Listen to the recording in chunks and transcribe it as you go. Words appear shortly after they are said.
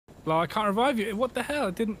Well, I can't revive you. What the hell?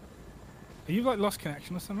 I didn't. Are you like lost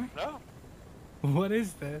connection or something? No. What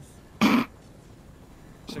is this?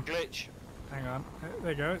 It's a glitch. Hang on.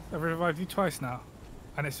 There you go. I've revived you twice now.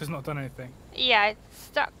 And it's just not done anything. Yeah, it's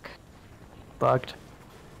stuck. Bugged.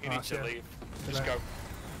 You need to leave. Just go.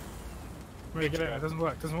 Really get it. It doesn't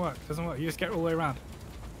work. Doesn't work. Doesn't work. You just get all the way around.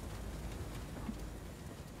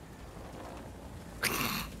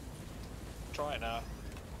 Try it now.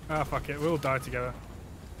 Oh, fuck it. We'll die together.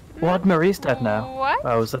 What? Marie's dead now. What?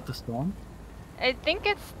 Oh, is that the storm? I think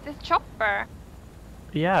it's the chopper.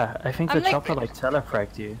 Yeah, I think I'm the like- chopper like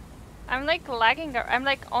telefragged you. I'm like lagging. I'm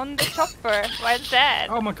like on the chopper while dead.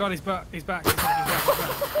 Oh my god, he's back. He's back. He's back. He's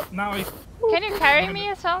back. He's back. Now he's. Can you carry me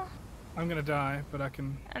as well? I'm gonna die, but I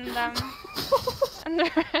can. And and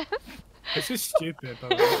the rest. It's just stupid, by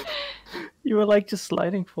the way. You were like just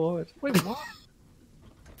sliding forward. Wait, what?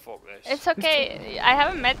 Fuck this. It's okay. I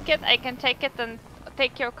have a medkit. I can take it and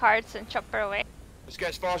take your cards and chopper away. Let's get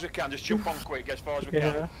as far as we can. Just jump on quick. Get as far as we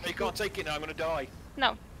can. You can't take it now. I'm gonna die.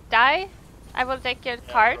 No, die. I will take your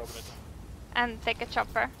Yeah, cards and take a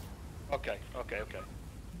chopper. Okay. Okay. Okay.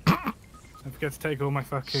 I forget to take all my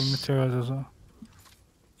fucking materials as well.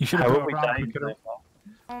 You should How have would put we a ramp. die?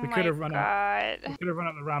 Oh We my could have run god. We could have run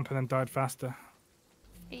up the ramp and then died faster.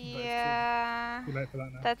 Yeah, Too late for that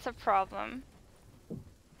now. that's a problem.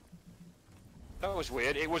 That was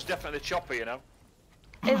weird. It was definitely the chopper, you know.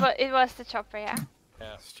 It was the chopper, yeah.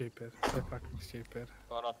 Yeah. Stupid. So fucking stupid.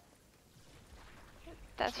 Hold on.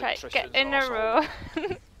 That's Slick right. Tristan's Get in a arsehole.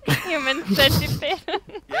 row. Human centipede.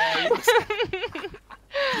 Yeah.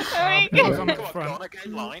 Oh my It was god. on the Come on, front. go on, get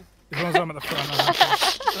in line. As long as I'm at the front.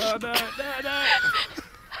 Oh no, no, no!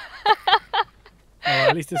 Oh,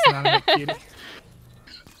 at least it's an animate cutie.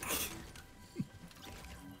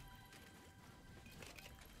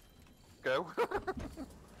 Go.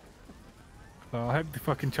 Oh, I hope the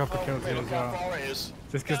fucking chopper kills you Look as how well. far it is.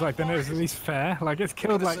 Just because, like, then it was at least fair. Like, it's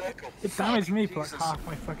killed, like, circle. it damaged me for like Jesus. half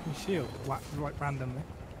my fucking shield, like randomly.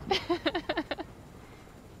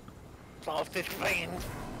 Plastic fiend.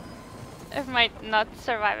 It might not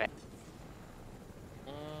survive it.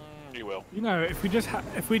 You will. You know, if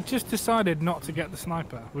we just decided not to get the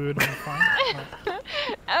sniper, we would have been fine. Like,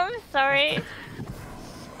 I'm sorry.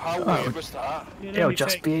 How weird was that? It'll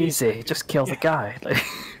just be easy. Just kill the guy. Like,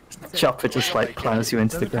 chopper just like plows you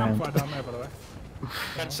into the there's a ground. campfire down there, by the way.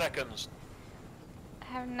 10 seconds. I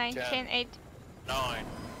have 19, 8. 9,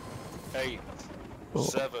 8, Oh.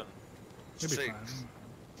 7, You'll be 6, fine.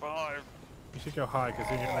 5. You should go high because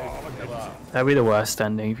you get lazy. Look at that. That'd be the worst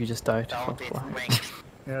ending if you just died. Don't be Oh, winged.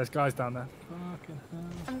 Yeah, there's guys down there. Fucking hell.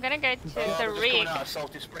 I'm gonna go to Oh, the they're just rig. coming out of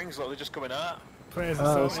Salty Springs, look, they're just coming out. Players Oh,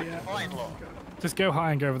 are it's so Like yeah. fine, look. Just go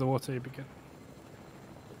high and go over the water, you'll be good.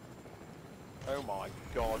 Oh my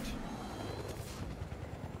god.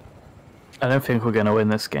 I don't think we're gonna win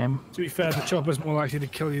this game. To be fair, the chopper's more likely to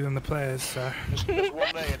kill you than the players, so. There's one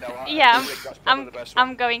there, you know. Yeah, I think that's probably the best one.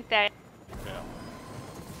 I'm going there. Yeah.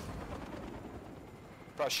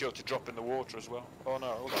 That's sure to drop in the water as well. Oh no,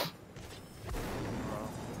 hold on.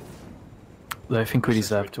 I think we This is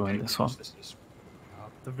deserve to win this one. ridiculous, this is.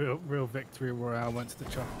 The real victory royale went to the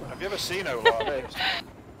chopper. Have you ever seen a like this?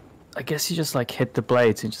 I guess you just like hit the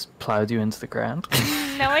blades and just plowed you into the ground.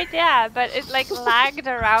 No idea, but it like lagged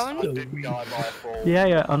around. I didn't die by a fall.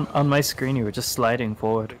 Yeah, on my screen you were just sliding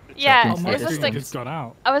forward. Yeah, Oh, my It it was was screen like just got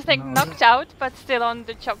out. I was like No. knocked out, but still on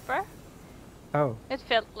the chopper. Oh. It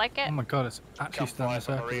felt like it. Oh my god, it's actually still in a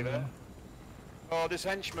Campfire circle. summary there. now. Oh, this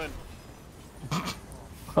henchman.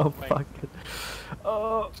 Oh fuck it.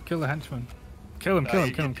 Oh. Just kill the henchman. Kill him, No, kill him,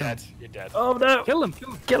 you're kill him, kill him. dead. You're dead. Oh no! Kill him,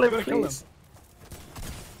 kill him. Kill him, Gotta kill please.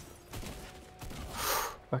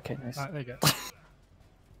 Okay, nice. Alright, there you go.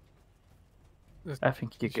 I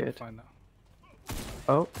think you're You should good. find out.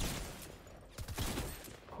 Oh.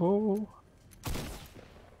 Oh.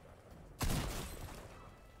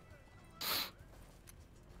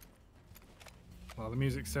 Well, the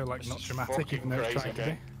music's so like This not is dramatic, fucking even though it's crazy, trying to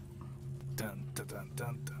okay? be. Dun dun dun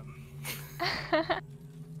dun dun.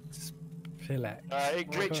 Just relax.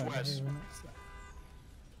 It glitched, Wes.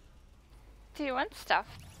 Do you want stuff?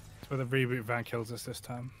 That's where the reboot van kills us this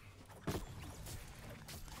time.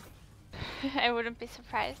 I wouldn't be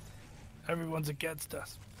surprised. Everyone's against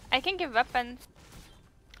us. I can give weapons.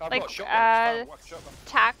 I've Like, got shotgun. Shotgun.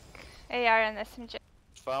 TAC, AR, and SMG.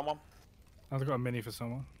 Found one. I've got a mini for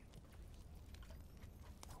someone.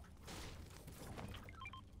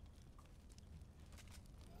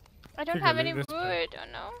 I don't Could have go any loot wood. this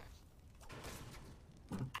Oh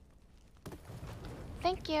no.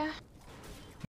 Thank you.